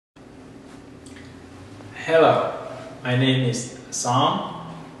Hello, my name is Nsom.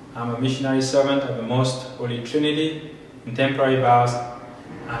 I'm a missionary servant of the Most Holy Trinity in temporary vows,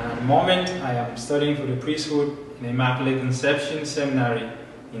 and at the moment I am studying for the priesthood in Immaculate Conception Seminary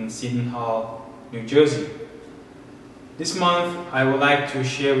in Seton Hall, New Jersey. This month I would like to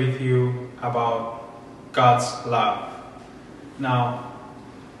share with you about God's love. Now,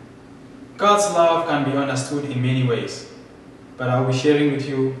 God's love can be understood in many ways, but I'll be sharing with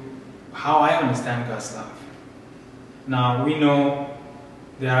you how I understand God's love. Now, we know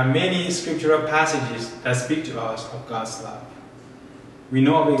there are many scriptural passages that speak to us of God's love. We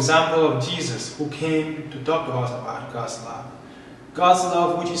know of the example of Jesus, who came to talk to us about God's love. God's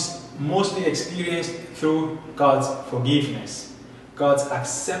love, which is mostly experienced through God's forgiveness, God's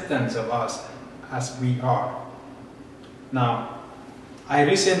acceptance of us as we are. Now, I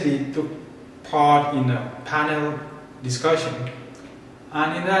recently took part in a panel discussion,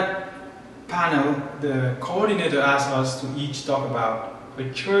 and in that panel, the coordinator asked us to each talk about a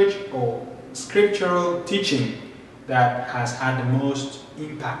church or scriptural teaching that has had the most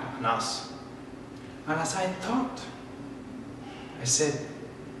impact on us. And as I thought, I said,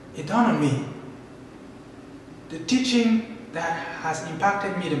 it dawned on me, the teaching that has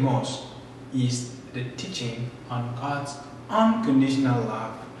impacted me the most is the teaching on God's unconditional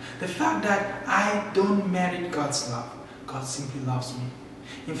love. The fact that I don't merit God's love. God simply loves me.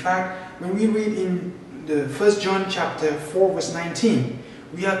 In fact, when we read in the 1 John chapter 4 verse 19,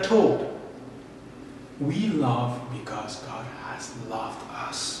 we are told, we love because God has loved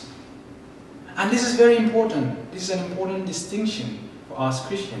us. And this is very important. This is an important distinction for us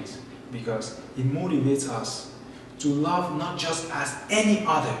Christians, because it motivates us to love not just as any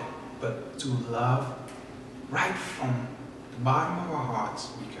other, but to love right from the bottom of our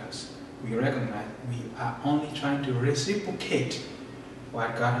hearts, because we recognize we are only trying to reciprocate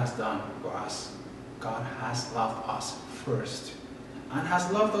what God has done for us. God has loved us first and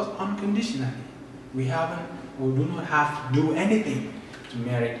has loved us unconditionally. We haven't or do not have to do anything to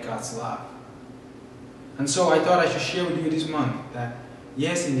merit God's love. And so I thought I should share with you this month that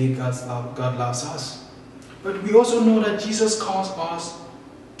yes, indeed, God loves us. But we also know that Jesus calls us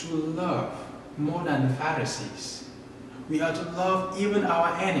to love more than the Pharisees. We are to love even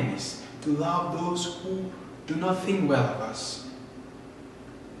our enemies, to love those who do not think well of us.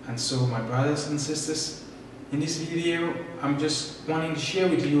 And so, my brothers and sisters, in this video, I'm just wanting to share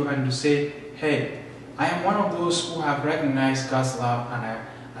with you and to say, hey, I am one of those who have recognized God's love, and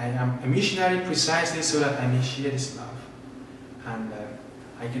I am a missionary precisely so that I may share this love. And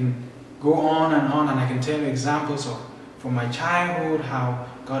I can go on, and I can tell you examples of from my childhood how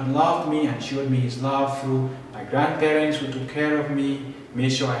God loved me and showed me His love through my grandparents who took care of me,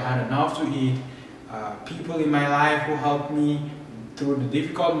 made sure I had enough to eat, people in my life who helped me through the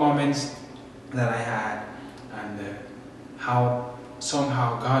difficult moments that I had, and how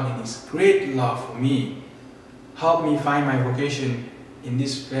somehow God in His great love for me helped me find my vocation in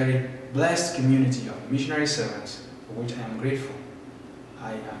this very blessed community of missionary servants, for which I am grateful.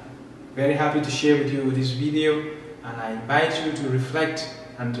 I am very happy to share with you this video, and I invite you to reflect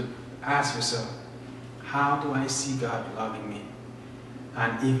and to ask yourself, how do I see God loving me?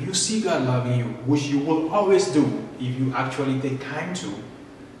 And if you see God loving you, which you will always do if you actually take time to,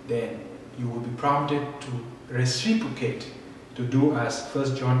 then you will be prompted to reciprocate, to do as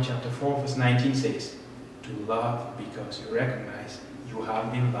 1 John chapter 4 verse 19 says, to love because you recognize you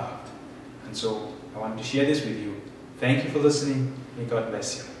have been loved. And so I want to share this with you. Thank you for listening. May God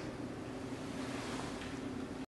bless you.